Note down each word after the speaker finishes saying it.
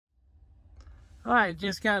All right,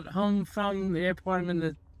 just got home from the airport. I'm in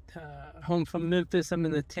the home from Memphis. I'm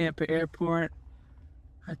in the Tampa Airport.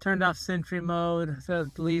 I turned off Sentry mode, so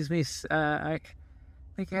it leaves me. I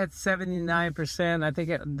think I had 79%. I think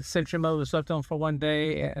the Sentry mode was left on for one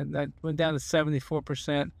day, and I went down to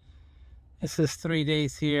 74%. This is 3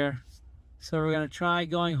 days here, so we're gonna try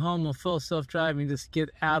going home with full self-driving. Just get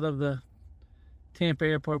out of the Tampa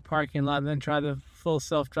Airport parking lot, and then try the full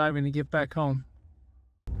self-driving to get back home.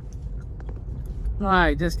 All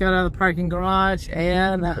right, just got out of the parking garage,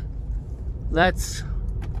 and let's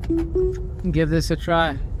give this a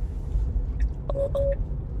try.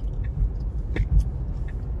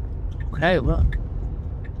 Okay, look.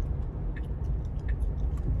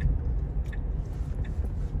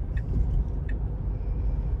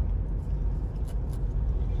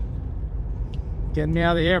 Getting me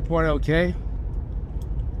out of the airport, okay?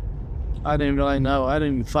 I didn't really know. I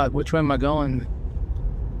didn't even thought, which way am I going?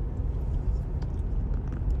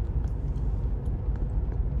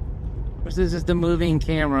 This is the moving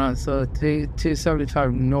camera, so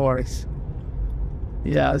 275 north.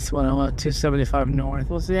 Yeah, that's what I want, 275 north.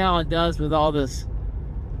 We'll see how it does with all this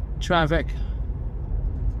traffic.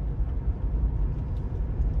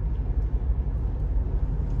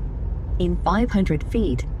 In 500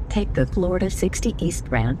 feet, take the Florida 60 East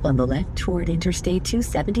ramp on the left toward Interstate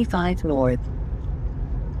 275 North.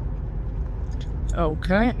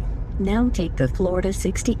 Okay. Now take the Florida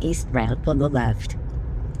 60 East ramp on the left.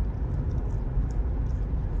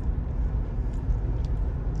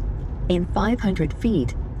 In 500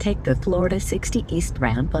 feet, take the Florida 60 East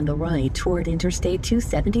ramp on the right toward Interstate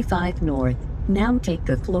 275 North. Now take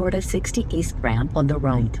the Florida 60 East ramp on the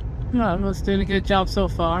right. Yeah, I'm doing a good job so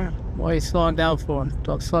far. What are you slowing down for?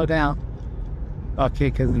 Don't slow down. Okay,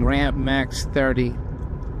 because the ramp max 30. So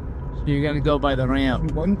you're going to go by the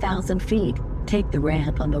ramp. 1,000 feet, take the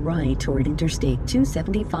ramp on the right toward Interstate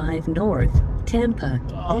 275 North, Tampa.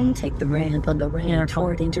 Then take the ramp on the right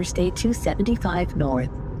toward Interstate 275 North.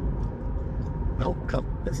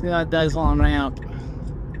 Let's see how it does on ramp.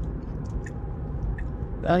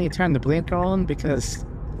 Well, you turn the blinker on because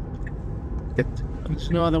there's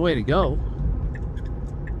no other way to go.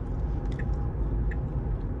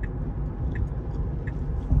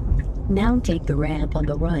 Now take the ramp on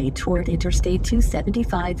the right toward Interstate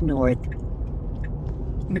 275 North.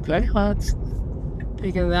 Okay, let's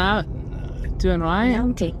figure it out. Doing right.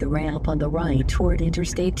 Now take the ramp on the right toward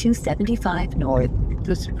Interstate 275 North.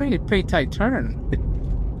 This is a pretty tight turn.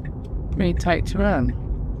 Pretty tight turn.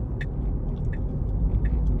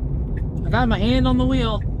 I got my hand on the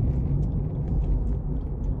wheel.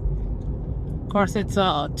 Of course, it's 2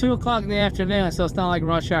 o'clock in the afternoon, so it's not like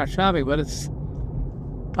rush hour traffic, but it's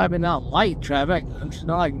probably not light traffic. It's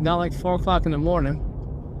not like 4 o'clock in the morning.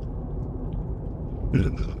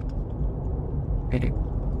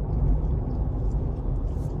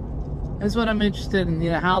 That's what I'm interested in. You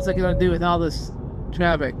know, how's it gonna do with all this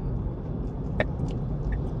traffic?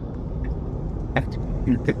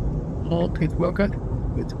 Okay, okay.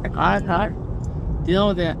 Alright. Dealing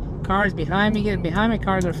with the cars behind me, getting behind me,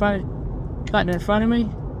 cars are cutting in front of me.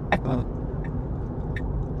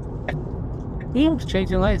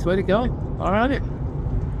 Changing lanes, way to go. Alright.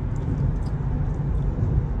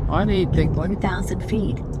 I need to 1,000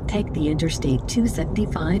 feet. Take the Interstate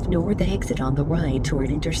 275 North exit on the right toward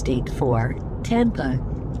Interstate 4, Tampa.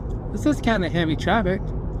 This is kind of heavy traffic.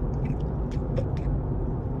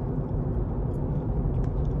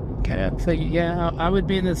 Okay, so yeah, I would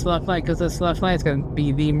be in this left lane because this left lane is going to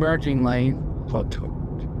be the merging lane.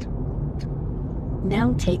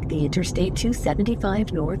 Now take the Interstate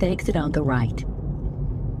 275 North exit on the right.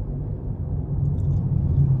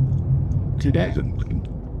 Today.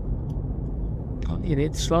 You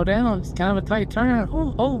need to slow down. It's kind of a tight turn.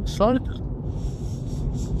 Oh, slow it.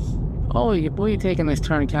 Oh, you're taking this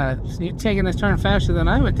turn you're taking this turn faster than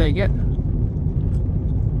I would take it.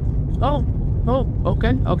 Oh,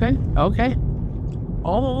 okay.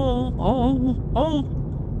 Oh.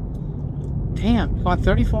 Damn, about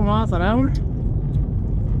 34 miles an hour?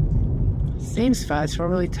 Seems fast for a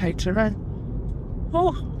really tight turn.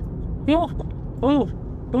 Oh,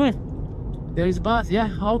 come on. There's the bus, yeah,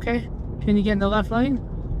 okay. Can you get in the left lane?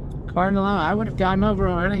 Car in the line. I would have gotten over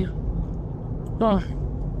already. Oh.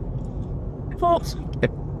 Folks.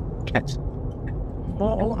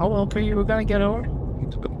 Oh, okay, you were gonna get over.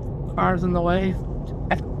 Cars in the way.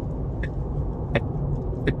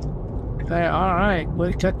 Okay, alright.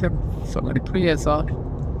 We'll cut them. Somebody Prius off.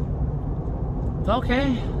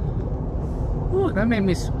 Okay. Ooh, that made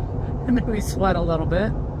me sweat a little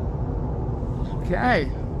bit. Okay.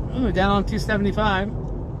 Ooh, down on 275.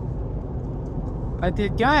 I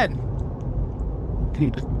did good.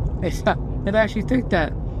 It actually took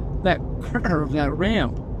that curve, that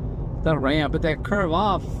ramp, but that curve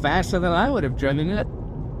off faster than I would have driven it.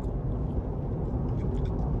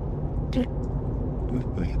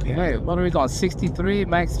 Okay, what are we going? 63,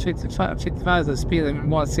 max 55 is the speed limit. We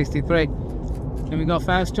want 63. Can we go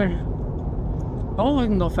faster? Oh, I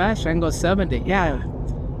can go faster. I can go 70. Yeah.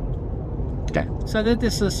 Okay, so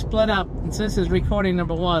this is split up. And since this is recording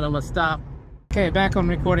number 1, I'm gonna stop. Okay, back on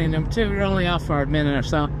recording number 2. We're only off for a minute or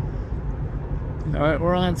so. Alright,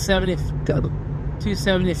 we're on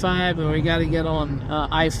 275, and we got to get on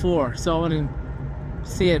I-4. So I want to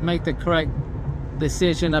see it make the correct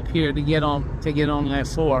decision up here to get on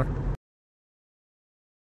I-4.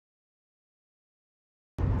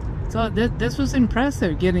 So this was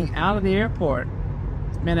impressive, getting out of the airport.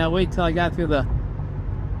 Man, I wait till I got through the,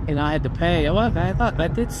 I had to pay. What? I thought I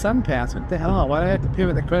did SunPass. What the hell? Why did I have to pay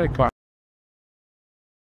with a credit card?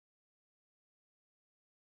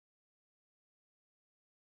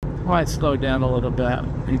 Might slow down a little bit.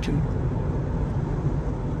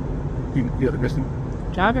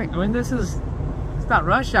 Traffic. I mean, it's not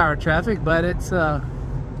rush hour traffic, but it's not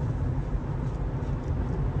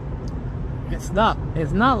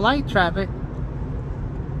light traffic.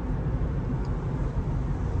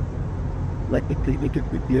 I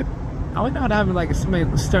without having like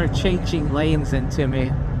somebody start changing lanes into me.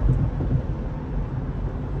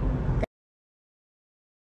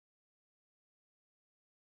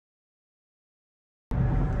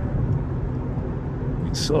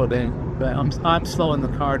 Slow down, but I'm slowing the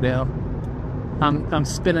car down. I'm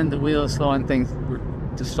spinning the wheels, slowing things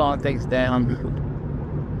down.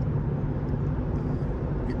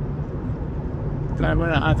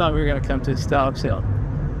 I thought we were gonna come to a stop, so.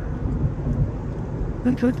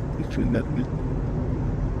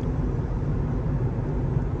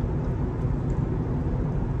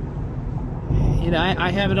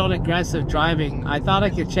 I have it on aggressive driving. I thought I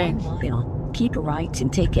could change. Keep right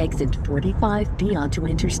and take exit 45B onto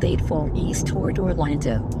Interstate 4 East toward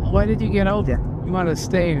Orlando. Why did you get over? You want to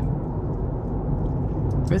stay?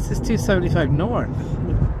 This is 275 north.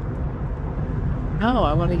 No,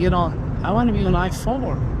 I want to get on. I want to be on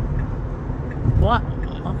I-4. What?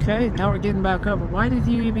 Okay, now we're getting back over. Why did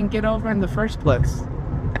you even get over in the first place?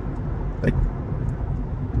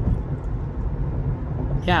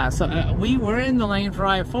 Yeah, so we were in the lane for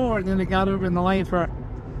I-4, and then it got over in the lane for.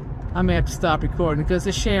 I may have to stop recording because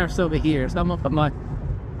the sheriff's over here, so I'm gonna put my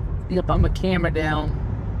camera down.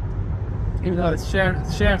 Even though the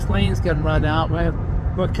sheriff's lane's gonna run out, we're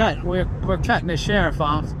cutting the sheriff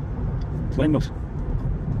off.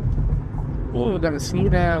 Oh, we're gonna slow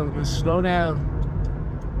down. Slow down.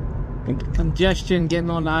 Congestion getting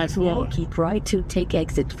on the I-4. Keep right to take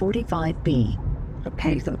exit 45B.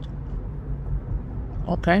 Okay.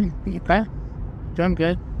 Okay. Doing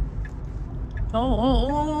good.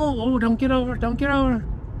 Oh, don't get over.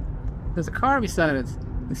 There's a car beside us.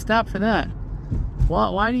 Stop for that.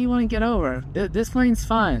 Why do you want to get over? This lane's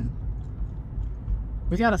fine.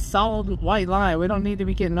 We got a solid white line. We don't need to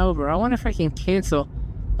be getting over. I wonder if I can cancel.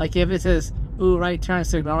 Like if it says, ooh, right turn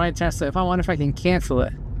signal, if I wonder if I can cancel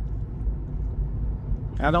it.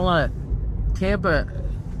 I don't want to Tampa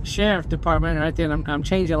Sheriff Department right there. I'm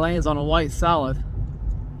changing lanes on a white solid.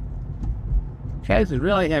 Okay, this is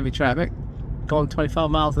really heavy traffic. Going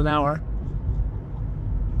 25 miles an hour.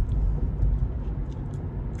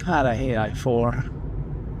 God, I hate I-4.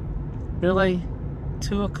 Really?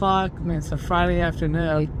 2 o'clock? I mean, it's a Friday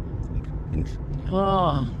afternoon.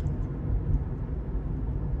 Oh.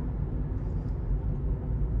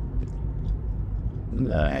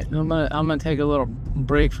 Alright, I'm gonna take a little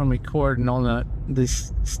break from recording on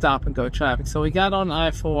this stop and go traffic. So we got on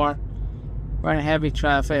I-4. We're in heavy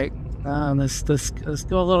traffic. Let's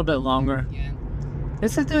go a little bit longer.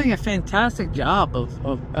 This is doing a fantastic job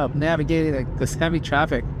of navigating this heavy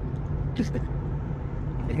traffic.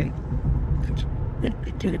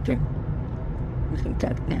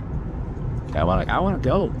 I want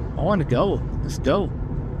to go. Let's go.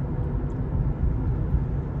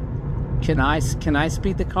 Can I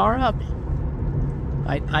speed the car up?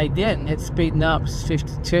 I didn't. It's speeding up. It's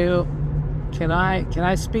 52. Can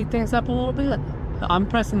I speed things up a little bit? I'm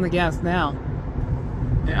pressing the gas now.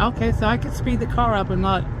 Yeah, okay, so I can speed the car up and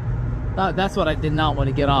not that's what I did not want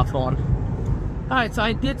to get off on. Alright, so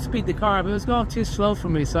I did speed the car up. It was going too slow for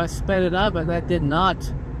me, so I sped it up, but that did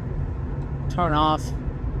not turn off.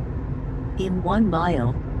 In 1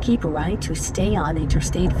 mile, keep right to stay on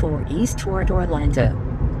Interstate 4 East toward Orlando.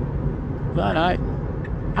 But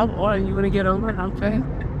what, you want to get over? Okay.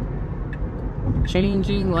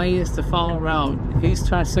 Changing lanes to follow around. He's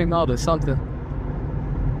trying to signal to something.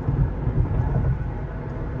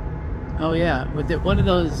 Oh yeah, with one of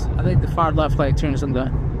those, I think the far left light turns on the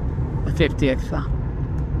 50th. So.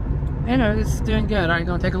 Anyway, it's doing good. Alright,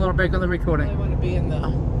 gonna take a little break on the recording. I want to be in the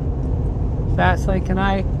fast lane. Can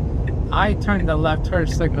I turned the left turn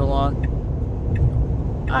signal on.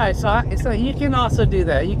 Alright, so you can also do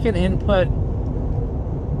that. You can input,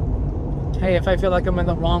 hey, if I feel like I'm in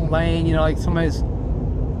the wrong lane, you know, like somebody's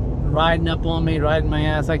riding up on me, riding my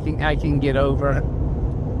ass, I can get over.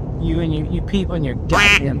 You people in your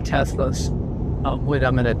goddamn Teslas. Oh wait,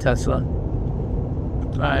 I'm in a Tesla.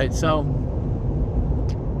 Alright, so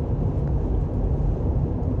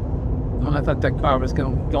I thought that car was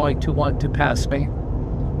going to want to pass me.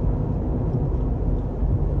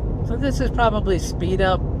 So this is probably speed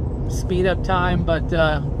up time, but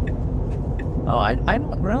oh, I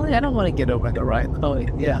don't want to get over the right. Oh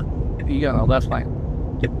yeah, you got on the left lane.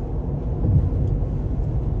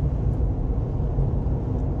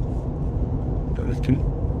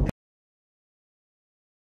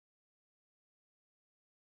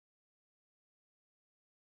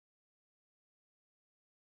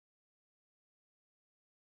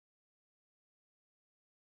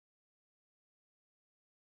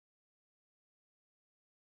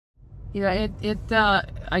 Yeah,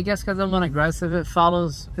 I guess because I'm unaggressive, it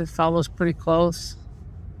follows pretty close.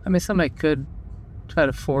 I mean, somebody could try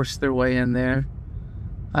to force their way in there,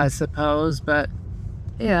 I suppose, but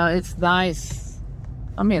yeah, it's nice.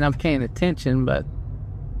 I mean, I'm paying attention, but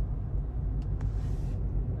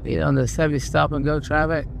you know, this heavy stop and go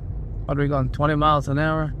traffic. What are we going, 20 miles an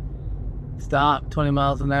hour? Stop, 20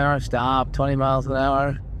 miles an hour, stop, 20 miles an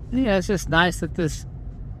hour. Yeah, it's just nice that this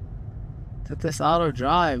auto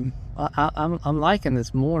drive, I'm liking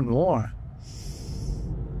this more and more.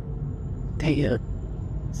 Damn.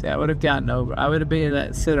 See, I would have gotten over. I would have been in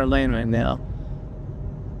that center lane right now.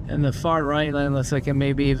 And the far right lane looks like it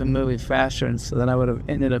may be even moving faster, and so then I would have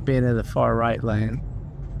ended up being in the far right lane.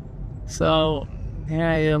 So, here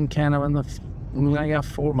I am kind of I got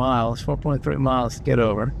 4.3 miles to get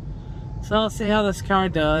over. So let's see how this car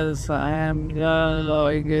does. Do I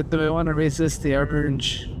want to resist the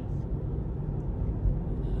urge?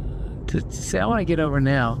 See, I want to get over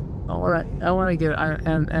now. I want to get,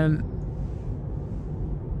 and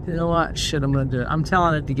you know what? Shit, I'm gonna do it. I'm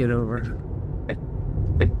telling it to get over.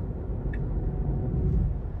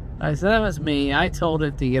 Alright, so that was me. I told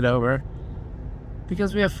it to get over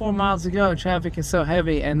because we have 4 miles to go. Traffic is so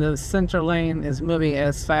heavy, and the center lane is moving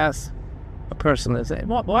as fast a person is.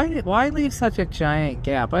 Why leave such a giant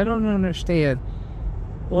gap? I don't understand.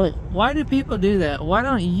 Well, why do people do that? Why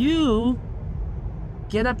don't you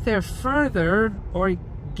get up there further or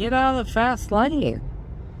get out of the fast lane?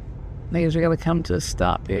 Niggas are gonna come to a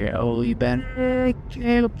stop here. Oh, you better.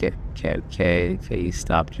 Okay, you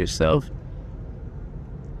stopped yourself.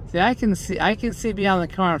 See, I can see beyond the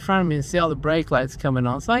car in front of me and see all the brake lights coming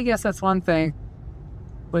on. So I guess that's one thing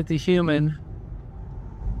with the human.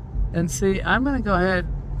 And see, I'm gonna go ahead.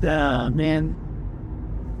 Man,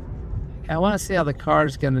 I want to see how the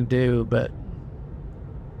car's gonna do, but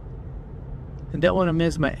I don't want to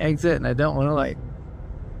miss my exit, and I don't want to like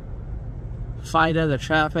fight other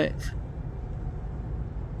traffic.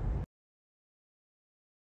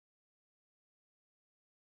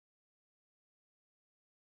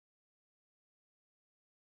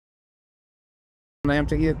 I have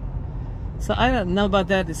to get, so I don't know about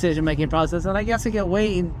that decision-making process, and I guess I can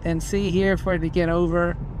wait and see here for it to get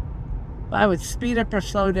over. I would speed up or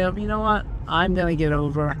slow down. You know what? I'm gonna get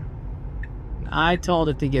over. I told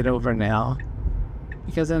it to get over now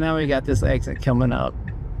because I know we got this exit coming up,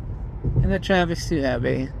 and the traffic's too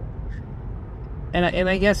heavy. And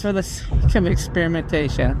I guess for the sake of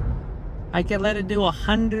experimentation, I can let it do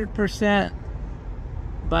 100%,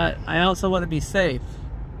 but I also want to be safe.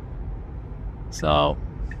 So,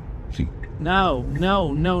 no.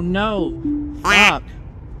 Fuck.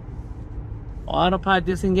 Autopilot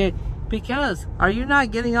disengage. Because, are you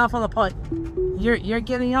not getting off on the point? You're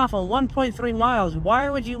getting off on 1.3 miles. Why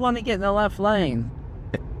would you want to get in the left lane?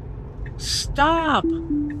 Stop!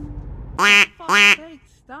 For fuck's sake,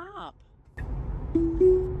 stop!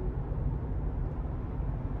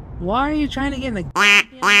 Why are you trying to get in the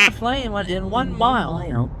left lane in 1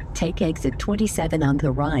 mile? Take exit 27 on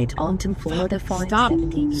the right onto Florida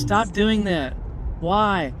 570. Stop doing that.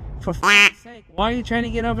 Why? For fuck's sake, why are you trying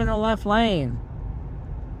to get over in the left lane?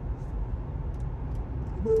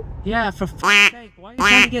 Yeah, for fuck's sake, why are you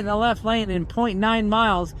trying to get in the left lane in 0.9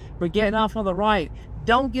 miles? We're getting off on the right.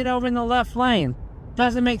 Don't get over in the left lane.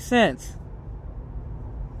 Doesn't make sense.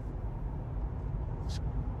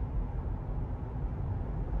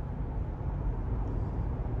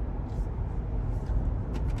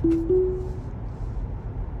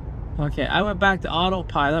 Okay, I went back to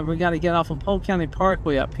autopilot. We got to get off of Polk County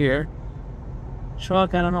Parkway up here.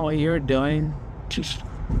 Truck, I don't know what you're doing.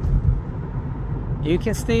 You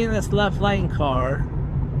can stay in this left lane, car.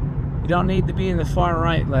 You don't need to be in the far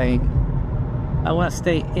right lane. I want to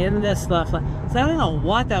stay in this left lane. So I don't know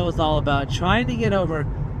what that was all about. Trying to get over,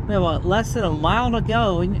 what, less than a mile to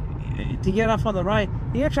go to get off on the right.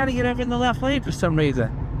 You're trying to get over in the left lane for some reason.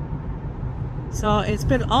 So it's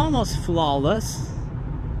been almost flawless.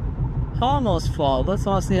 Almost flawless.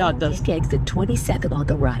 I'll see how it does. Take exit 27 on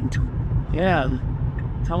the right. Yeah.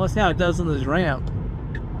 Tell us how it does on this ramp.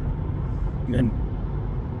 And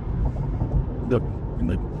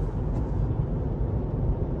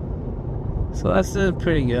so that's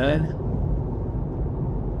pretty good.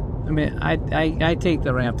 I mean, I take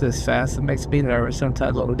the ramp this fast. It makes me nervous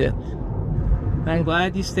sometimes a little bit. I'm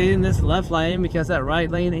glad you stayed in this left lane because that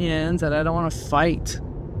right lane ends and I don't want to fight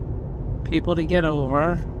people to get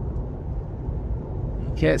over.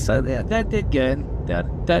 Okay, so that did good.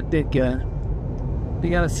 That did good. We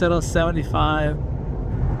got to settle 75.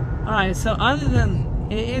 Alright, so other than,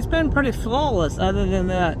 it's been pretty flawless other than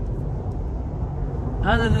that.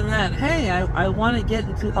 Hey, I want to get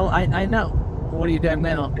into, oh, I know. What are you doing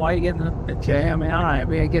now? Why are you getting, okay, I mean, alright,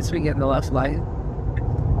 I guess we can get in the left lane.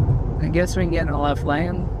 I guess we can get in the left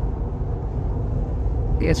lane.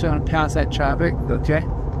 I guess we're going to pass that traffic, okay?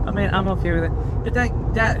 I mean, I'm okay with it. But like,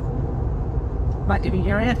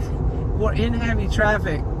 we're in heavy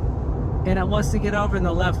traffic, and it wants to get over in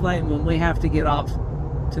the left lane when we have to get off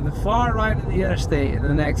to the far right of the interstate in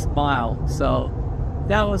the next mile. So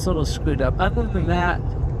that was a little screwed up. Other than that,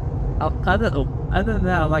 I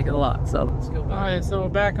like it a lot. So let's go back. All right, so we're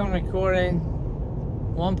back on recording.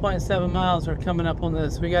 1.7 miles are coming up on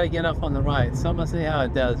this. We got to get up on the right. So I'm gonna see how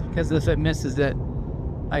it does, because if it misses it,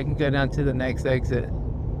 I can go down to the next exit.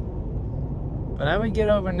 But I would get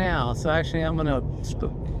over now. So actually, I'm gonna.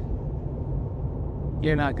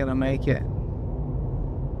 You're not gonna make it.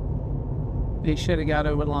 You should have got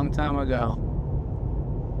over a long time ago.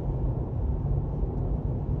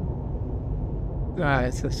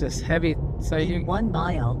 Alright, so it's just heavy. So you 1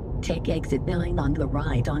 mile, take exit 9 on the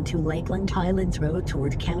right onto Lakeland Highlands Road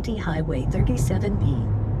toward County Highway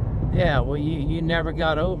 37B. Yeah, well you never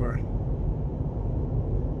got over.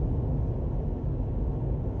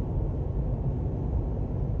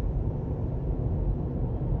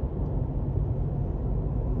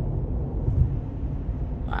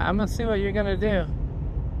 I'm gonna see what you're gonna do.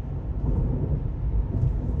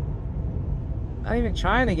 Not even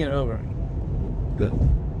trying to get over. Good.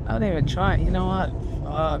 Not even trying. You know what?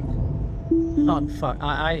 Oh fuck!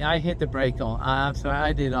 I hit the brake on. I'm sorry.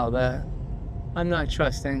 I did all that. I'm not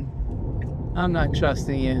trusting. I'm not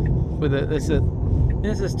trusting you with it. This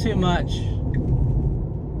is too much.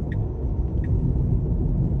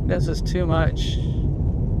 This is too much.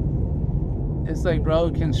 It's like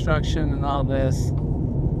road construction and all this.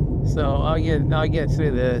 So I'll get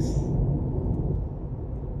through this.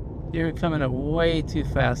 You're coming up way too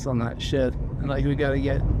fast on that shit. And like we gotta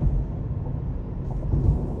get.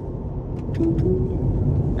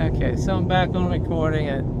 Okay, so I'm back on recording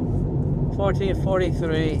at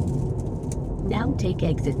 14:43. Now take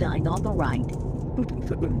exit 9 on the right.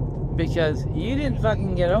 Because you didn't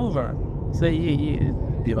fucking get over. So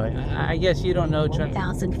I guess you don't know.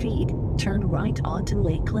 1,000 feet, turn right onto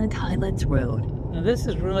Lakeland Highlands Road. Now this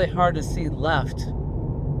is really hard to see left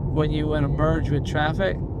when you want to merge with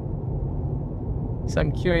traffic. So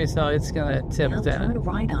I'm curious how it's gonna tip now down. Turn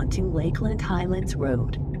right onto Lakeland Highlands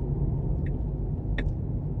Road.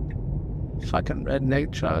 Fucking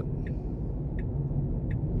redneck truck.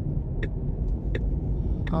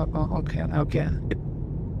 Oh, okay.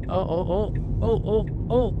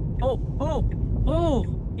 Oh.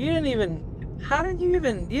 You didn't even. How did you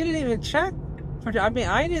even? You didn't even check. I mean,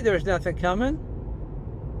 I knew there was nothing coming.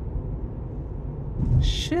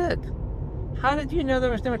 Shit. How did you know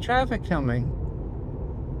there was no traffic coming?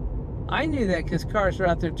 I knew that because cars were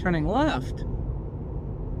out there turning left.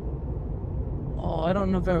 Oh, I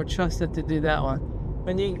don't know if I would trust it to do that one.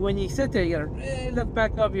 When you sit there, you gotta look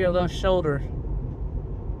back over your left shoulder.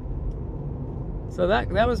 So that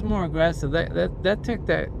was more aggressive. That took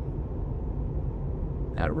that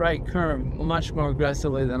right curve much more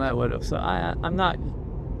aggressively than I would have. So I'm not.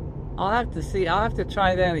 I'll have to see. I'll have to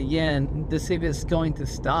try that again to see if it's going to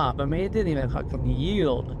stop. I mean, it didn't even fucking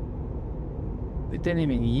yield. It didn't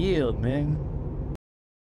even yield, man.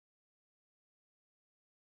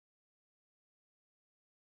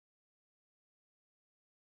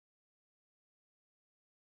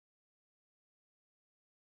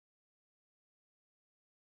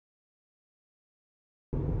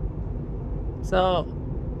 So,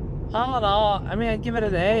 All in all, I mean, I'd give it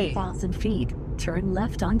an A. 1,000 feet, turn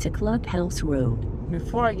left onto Clubhouse Road.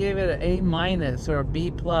 Before I gave it an A minus or a B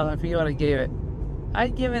plus, I forget what I gave it.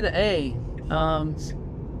 I'd give it an A.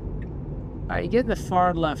 Alright, you get in the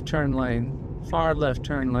far left turn lane. Far left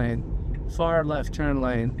turn lane. Far left turn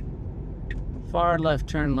lane. Far left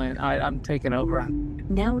turn lane. Alright, I'm taking over.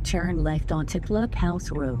 Now turn left onto Clubhouse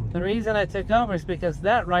Road. The reason I took over is because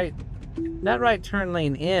that right turn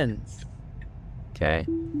lane ends. Okay.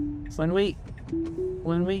 When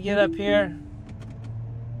we get up here,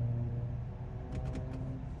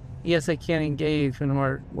 yes, I can't engage when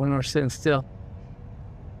we're sitting still.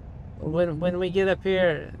 When we get up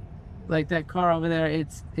here, like that car over there,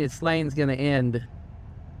 its lane's gonna end.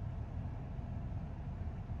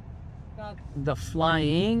 Not the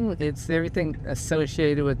flying, it's everything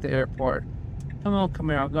associated with the airport. Come on,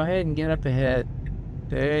 Camaro, go ahead and get up ahead.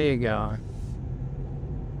 There you go.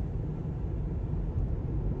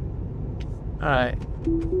 Alright,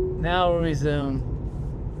 now we'll resume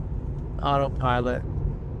autopilot.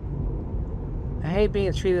 I hate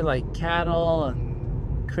being treated like cattle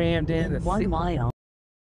and crammed in. 1 mile.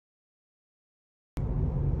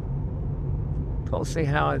 We'll see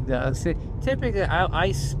how it does. See, typically,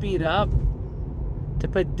 I speed up to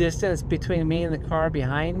put distance between me and the car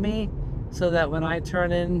behind me, so that when I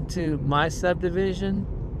turn into my subdivision,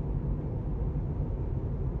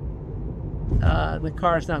 the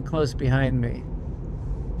car's not close behind me.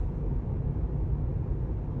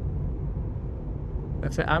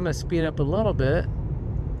 I'm gonna speed up a little bit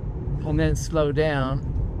and then slow down.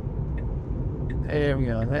 There we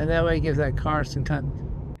go. And that way it gives that car some time.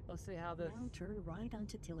 Let's see how this. Now turn right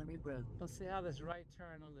onto Tillery Road. Let's see how this right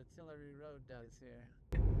turn on the Tillery Road does here.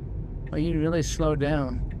 Well, you really slow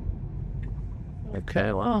down.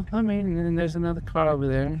 Okay, well, I mean, and there's another car over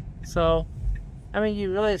there. So, I mean,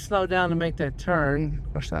 you really slow down to make that turn.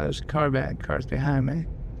 Of course, now there's a car's behind me.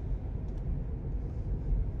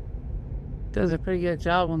 Does a pretty good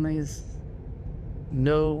job on these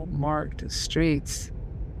no marked streets.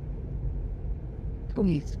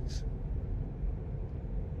 Please.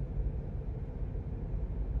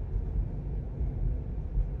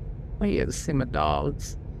 Oh, yeah, to see my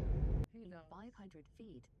dogs. 500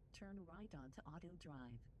 feet, turn right onto Auto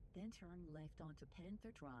Drive, then turn left onto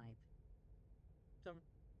Panther Drive.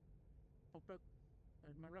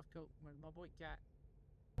 There's my rough coat, my boy cat.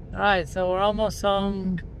 Alright, so we're almost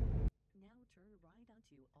home. Now turn right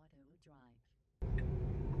onto Auto Drive.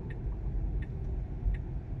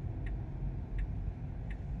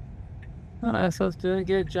 Alright, so it's doing a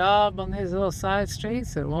good job on these little side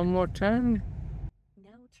streets. And one more turn.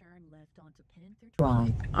 Now turn left onto Panther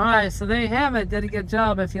Drive. Alright, so there you have it. Did a good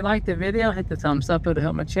job. If you liked the video, hit the thumbs up. It'll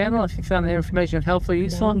help my channel. If you found the information helpful,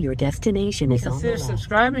 useful, Now your destination is on the consider left.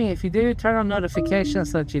 subscribing. If you do, turn on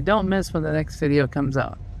notifications so that you don't miss when the next video comes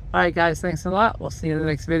out. Alright guys, thanks a lot. We'll see you in the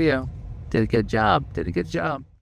next video. Did a good job. Did a good job.